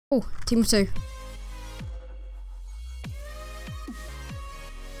Oh, team of 2.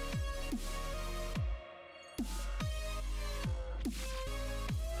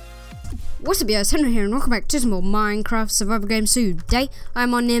 What's up guys, Henry here and welcome back to some more Minecraft survival games. Today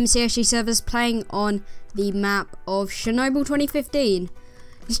I'm on the MCSG servers playing on the map of Chernobyl 2015.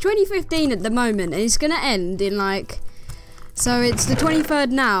 It's 2015 at the moment and it's gonna end in like, so it's the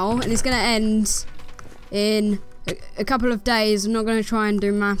 23rd now and it's gonna end in a couple of days. I'm not gonna try and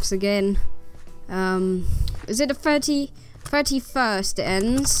do maths again. Is it the 31st it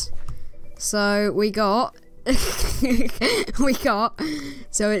ends? So we got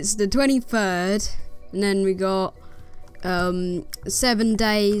so it's the 23rd and then we got 7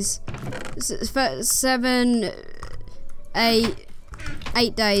 days,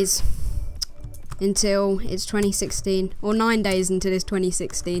 8 days until it's 2016, or 9 days until it's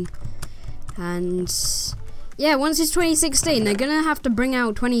 2016. And yeah, once it's 2016 they're gonna have to bring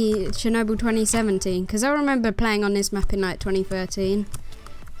out Chernobyl 2017, because I remember playing on this map in like 2013.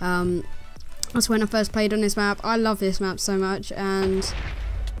 That's when I first played on this map. I love this map so much. And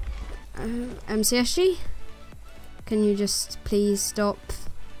MCSG, can you just please stop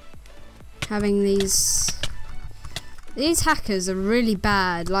having these hackers are really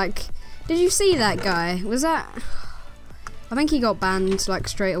bad. Like, did you see that guy? Was that, I think he got banned like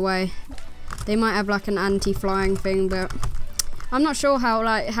straight away. They might have like an anti-flying thing, but I'm not sure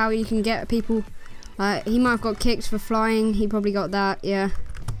how you can get people. Like, he might have got kicked for flying. He probably got that, yeah.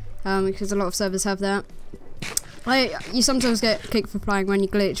 Because a lot of servers have that. Like, you sometimes get kicked for flying when you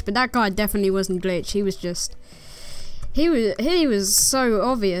glitch, but that guy definitely wasn't glitch. He was just, he was so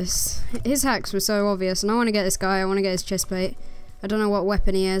obvious. His hacks were so obvious, and I want to get this guy. I want to get his chest plate. I don't know what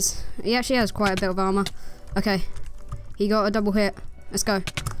weapon he has. He actually has quite a bit of armor. Okay, he got a double hit. Let's go.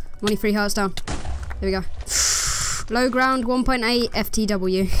 23 hearts down. There we go. Low ground 1.8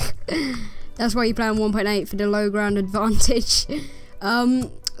 FTW. That's why you play on 1.8, for the low ground advantage.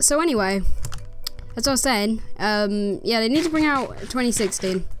 So anyway, as I was saying, yeah, they need to bring out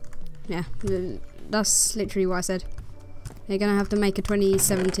 2016. Yeah, that's literally what I said. They're gonna have to make a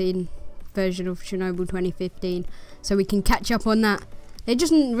 2017 version of Chernobyl 2015, so we can catch up on that. They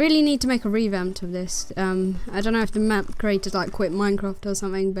just really need to make a revamp of this. I don't know if the map creators like quit Minecraft or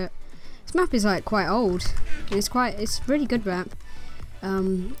something, but this map is like quite old. It's a really good map.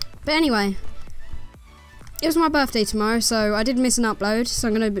 But anyway. It was my birthday tomorrow, so I did miss an upload, so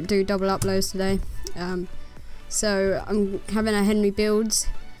I'm going to do double uploads today. So I'm having a Henry builds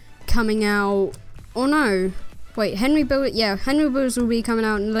coming out, or no, wait, Henry builds will be coming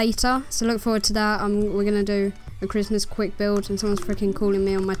out later, so look forward to that. We're going to do a Christmas quick build, and someone's freaking calling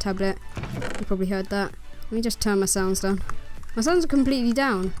me on my tablet. You probably heard that. Let me just turn my sounds down. My sounds are completely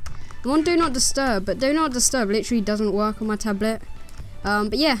down. I'm on Do Not Disturb, but Do Not Disturb literally doesn't work on my tablet.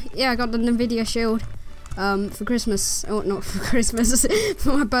 But yeah, I got the NVIDIA Shield. For Christmas, or not for Christmas,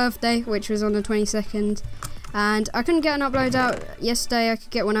 for my birthday, which was on the 22nd, and I couldn't get an upload out yesterday. I could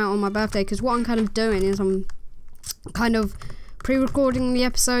get one out on my birthday, because what I'm kind of doing is I'm kind of pre-recording the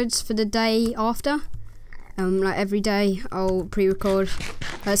episodes for the day after. Like every day I'll pre-record.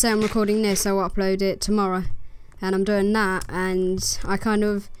 Let's say I'm recording this, I'll upload it tomorrow, and I'm doing that, and I kind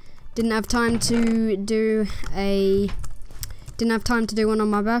of didn't have time to do one on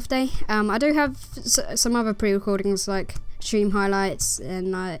my birthday. I do have some other pre-recordings, like stream highlights,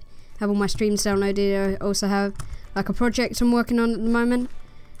 and I have all my streams downloaded. I also have like a project I'm working on at the moment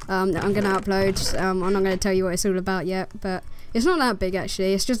that I'm going to upload. I'm not going to tell you what it's all about yet, but it's not that big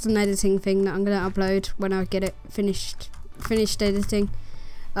actually. It's just an editing thing that I'm going to upload when I get it finished editing.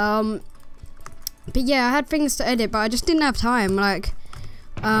 But yeah, I had things to edit, but I just didn't have time. Like,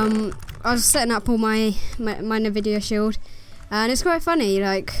 I was setting up all my NVIDIA Shield. And it's quite funny,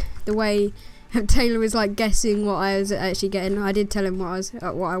 like the way Taylor was like guessing what I was actually getting. I did tell him what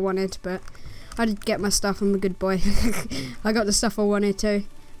I wanted, but I did get my stuff. I'm a good boy. I got the stuff I wanted to.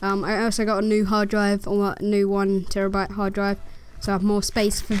 I also got a new hard drive, or a new 1 TB hard drive, so I have more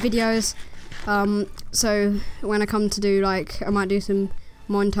space for videos. So when I come to do I might do some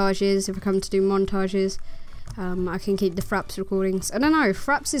montages. If I come to do montages, I can keep the Fraps recordings. I don't know,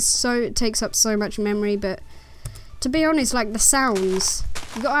 Fraps it takes up so much memory, but to be honest, like the sounds,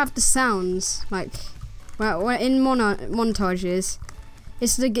 you gotta have the sounds. Like, well, in montages,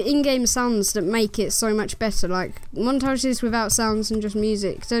 it's the in-game sounds that make it so much better. Like montages without sounds and just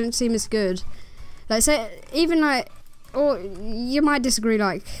music don't seem as good. Like, say, even like, or you might disagree.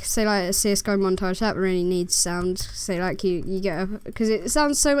 Like, say like a CS:GO montage that really needs sound. Say like you get because it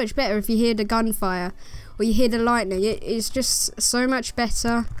sounds so much better if you hear the gunfire or you hear the lightning. It's just so much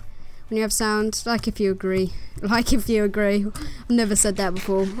better when you have sound. Like if you agree. Like if you agree. I've never said that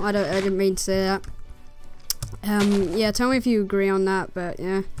before. I didn't mean to say that. Yeah, tell me if you agree on that, but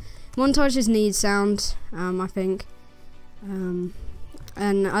yeah. Montages need sound, I think. And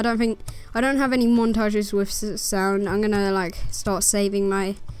I don't have any montages with sound. I'm gonna like start saving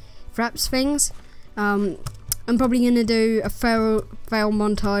my fraps things. I'm probably gonna do a fail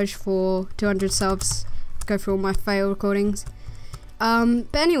montage for 200 subs. Go through all my fail recordings.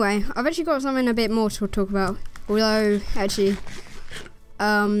 But anyway, I've actually got something a bit more to talk about. Although, actually,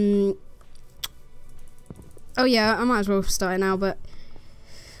 oh yeah, I might as well start it now. But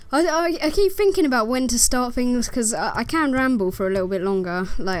I keep thinking about when to start things because I can ramble for a little bit longer.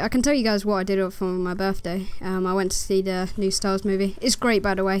 Like I can tell you guys what I did for my birthday. I went to see the new Star Wars movie. It's great,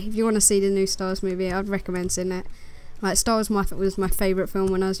 by the way. If you want to see the new Star Wars movie, I'd recommend seeing it. Like Star Wars was my favourite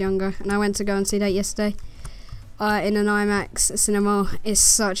film when I was younger, and I went to go and see that yesterday in an IMAX cinema. It's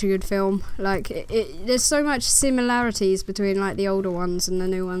such a good film. Like there's so much similarities between like the older ones and the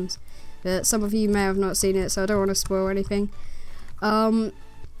new ones. But some of you may have not seen it, so I don't want to spoil anything.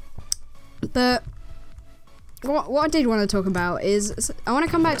 But what I did want to talk about is I want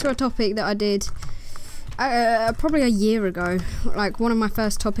to come back to a topic that I did probably a year ago, like one of my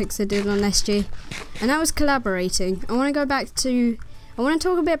first topics I did on SG, and that was collaborating. I want to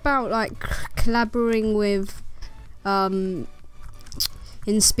talk a bit about like collaborating with in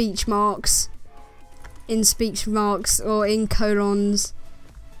speech marks or in colons,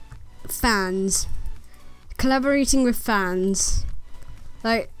 fans, collaborating with fans.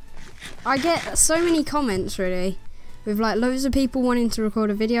 Like I get so many comments really with like loads of people wanting to record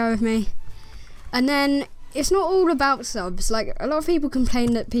a video with me, and then it's not all about subs. Like a lot of people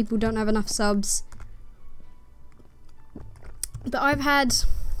complain that people don't have enough subs, but I've had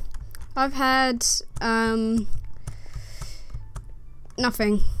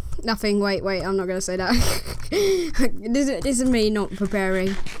nothing. Wait, I'm not gonna say that. this is me not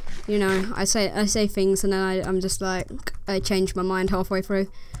preparing. You know, I say things and then I'm just like I change my mind halfway through.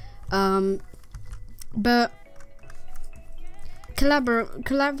 But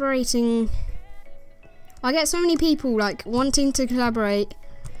collaborating, I get so many people like wanting to collaborate,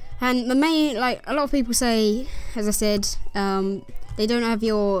 and the main, like a lot of people say, as I said, they don't have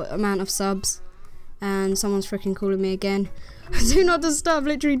your amount of subs, and someone's freaking calling me again. Do not disturb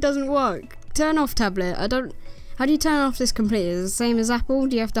literally doesn't work. Turn off tablet. How do you turn off this completely? Is it the same as Apple?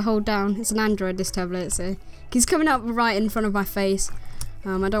 Do you have to hold down? It's an Android, this tablet, so it's coming up right in front of my face.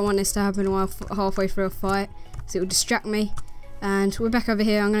 I don't want this to happen while halfway through a fight, so it will distract me. And we're back over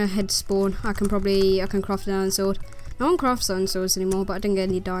here. I'm gonna head to spawn. I can craft an iron sword. No one crafts iron swords anymore, but I didn't get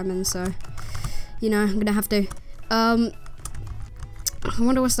any diamonds, so you know I'm gonna have to. I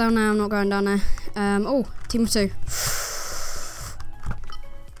wonder what's down there. I'm not going down there. Oh, team of 2.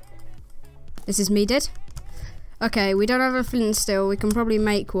 This is me dead. Okay, we don't have a flint and steel. We can probably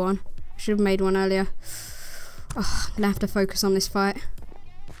make one. Should have made one earlier. Oh, I'm gonna have to focus on this fight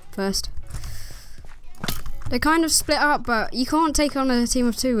first. They kind of split up, but you can't take on a team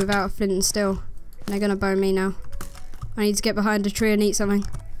of 2 without a flint and steel. They're gonna bone me now. I need to get behind a tree and eat something.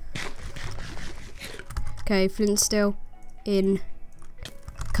 Okay, flint and steel in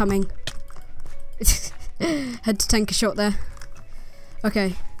coming. Had to tank a shot there.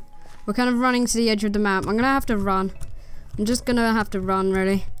 Okay, we're kind of running to the edge of the map. I'm gonna have to run. I'm just gonna have to run,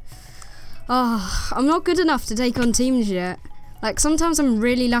 really. Oh, I'm not good enough to take on teams yet. Like sometimes I'm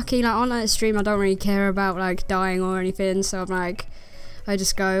really lucky. Like on a stream, I don't really care about like dying or anything. So I'm like, I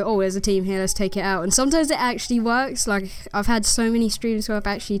just go, oh, there's a team here. Let's take it out. And sometimes it actually works. Like I've had so many streams where I've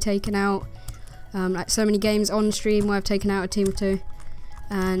actually taken out, like so many games on stream where I've taken out a team of 2.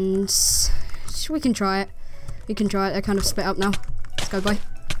 And we can try it. We can try it. They're kind of split up now. Let's go, boy.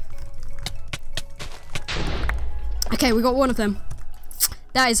 Okay, we got one of them.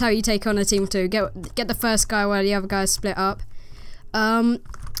 That is how you take on a team of 2. Get the first guy while the other guys split up.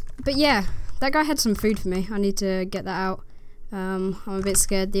 But yeah, that guy had some food for me. I need to get that out. I'm a bit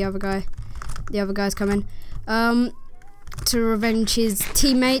scared. The other guy's coming to revenge his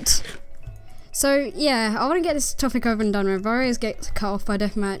teammate. So yeah, I want to get this topic over and done with. I always get cut off by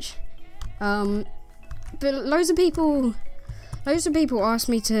deathmatch. But loads of people ask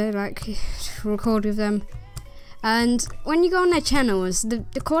me to like record with them. And when you go on their channels, the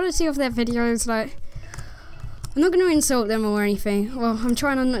quality of their videos, like, I'm not going to insult them or anything. Well, I'm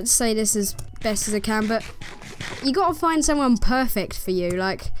trying not to say this as best as I can, but you got to find someone perfect for you.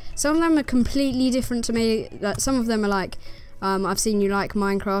 Like, some of them are completely different to me. Like, some of them are like, I've seen you like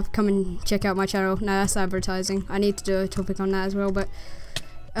Minecraft, come and check out my channel. No, that's advertising. I need to do a topic on that as well, but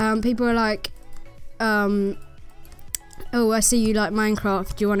people are like, oh, I see you like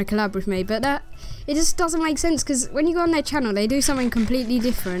Minecraft, do you want to collab with me? But it just doesn't make sense, because when you go on their channel, they do something completely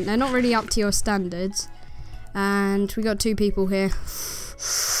different. They're not really up to your standards. And we got 2 people here.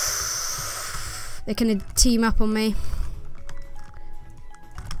 They're gonna team up on me.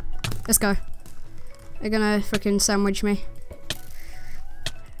 Let's go. They're gonna freaking sandwich me.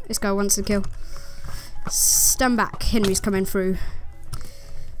 This guy wants to kill. Stand back, Henry's coming through.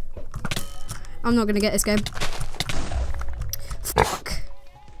 I'm not gonna get this game. Fuck.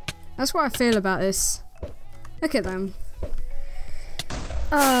 That's what I feel about this. Look at them.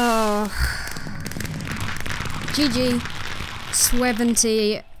 Oh. GG.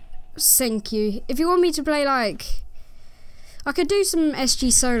 70. Thank you. If you want me to play, like, I could do some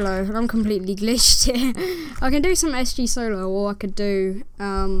SG solo. I'm completely glitched here. I can do some SG solo, or I could do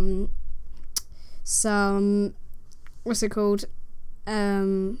some, what's it called?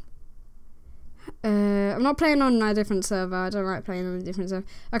 I'm not playing on a different server. I don't like playing on a different server.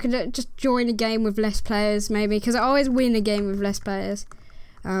 I could just join a game with less players, maybe, because I always win a game with less players.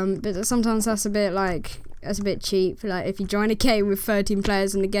 But sometimes that's a bit like, that's a bit cheap. Like if you join a game with 13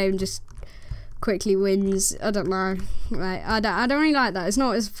 players and the game just quickly wins, I don't know. Like I don't really like that. It's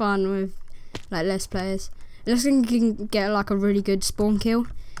not as fun with like less players. Unless you can get like a really good spawn kill.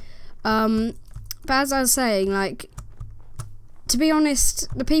 But as I was saying, like, to be honest,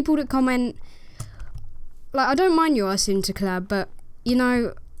 the people that comment, like, I don't mind you asking to collab, but you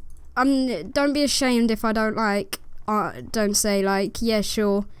know, don't be ashamed if I don't like. Don't say like, yeah,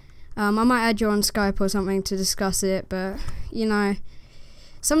 sure. I might add you on Skype or something to discuss it, but you know,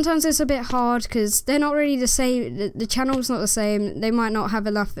 sometimes it's a bit hard because they're not really the same. The channel's not the same. They might not have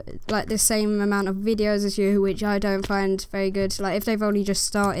enough, like, the same amount of videos as you, which I don't find very good. Like if they've only just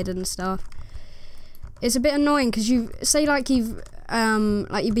started and stuff, it's a bit annoying because you say like you've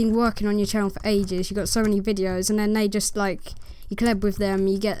been working on your channel for ages. You've got so many videos, and then they just like, you collab with them,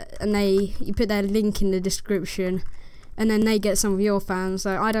 you put their link in the description, and then they get some of your fans.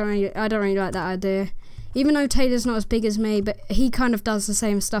 So I don't really like that idea. Even though Taylor's not as big as me, but he kind of does the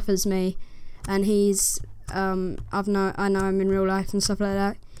same stuff as me, and he's I know him in real life and stuff like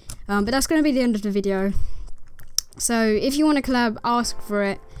that. But that's going to be the end of the video. So if you want to collab, ask for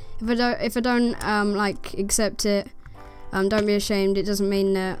it. If I don't like accept it, don't be ashamed. It doesn't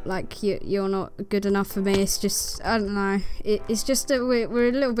mean that like you're not good enough for me. It's just, I don't know. It's just that we're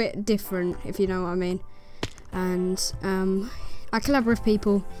a little bit different, if you know what I mean. And I collab with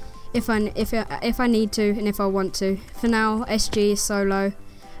people if I need to and if I want to. For now, SG is solo,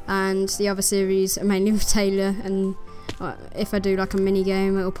 and the other series are mainly with Taylor. And if I do like a mini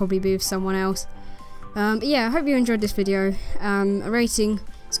game, it'll probably be with someone else. But yeah, I hope you enjoyed this video. A rating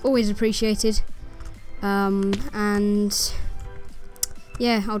is always appreciated. And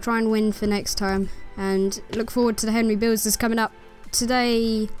yeah, I'll try and win for next time, and look forward to the Henry builds that's coming up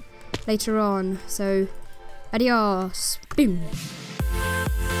today later on. So adios. Boom.